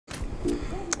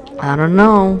I don't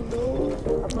know.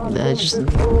 That just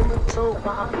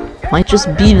might just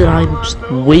be that I'm just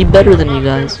way better than you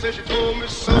guys.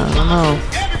 I don't know.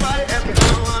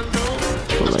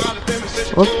 But like,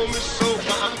 whoop.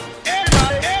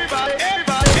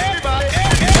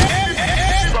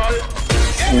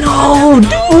 No,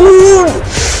 dude!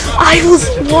 I was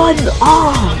one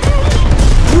off!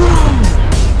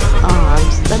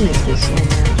 That makes me so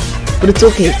mad. But it's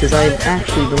okay, because I am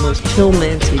actually the most chill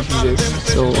man to exist,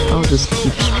 so I'll just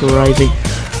keep striving.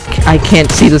 I can't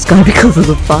see this guy because of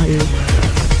the fire.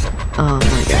 Oh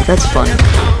my god, that's funny.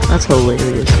 That's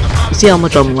hilarious. You see how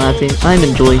much I'm laughing? I'm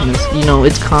enjoying this. You know,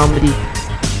 it's comedy.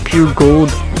 Pure gold.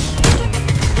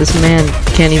 This man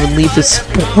can't even leave his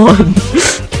spawn.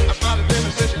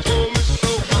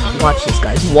 Watch this,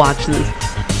 guys. Watch this.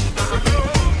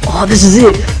 Oh, this is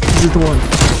it. This is the one.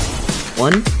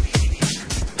 One.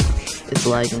 It's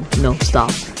lagging. No,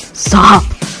 stop. Stop!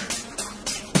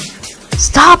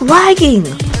 Stop lagging!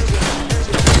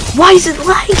 Why is it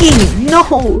lagging?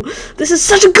 No! This is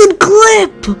such a good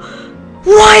clip!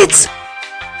 What?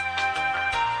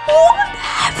 What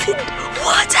happened?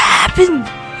 What happened?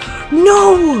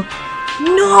 No!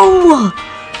 No!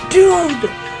 Dude!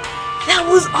 That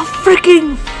was a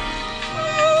freaking...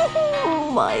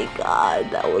 Oh my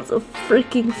god, that was a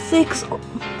freaking 6.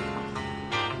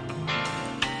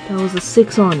 That was a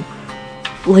 6 on.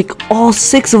 Like, all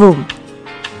 6 of them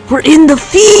were in the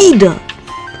feed!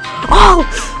 Oh!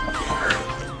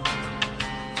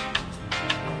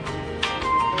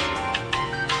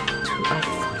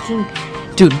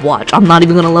 Dude, watch. I'm not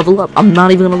even gonna level up. I'm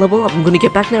not even gonna level up. I'm gonna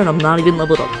get back there and I'm not even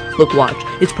leveled up. Look, watch.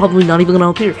 It's probably not even gonna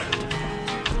appear.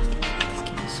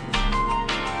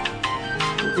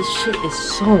 This shit is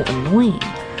so annoying.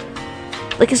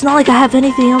 Like, it's not like I have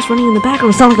anything else running in the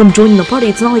background. It's not like I'm joining the party.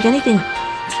 It's not like anything.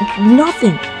 It's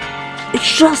nothing.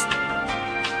 It's just...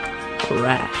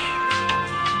 crash.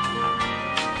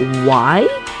 Why?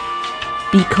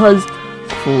 Because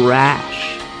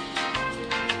crash.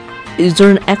 Is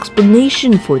there an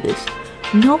explanation for this?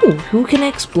 No. Who can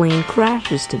explain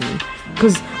crashes to me?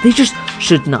 Because they just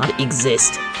should not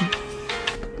exist.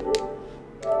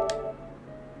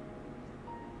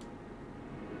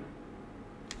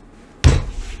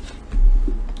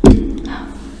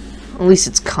 At least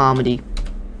it's comedy.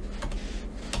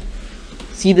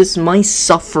 See this? My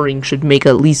suffering should make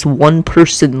at least one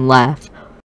person laugh.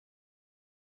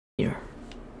 Here.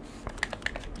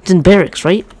 It's in barracks,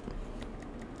 right?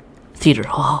 Theater.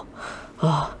 Oh.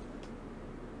 Oh.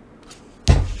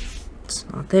 It's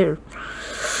not there.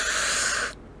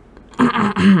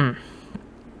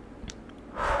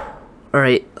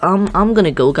 Alright, I'm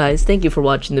gonna go, guys. Thank you for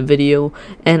watching the video.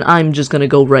 And I'm just gonna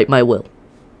go write my will.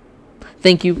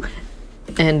 Thank you.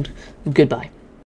 And goodbye.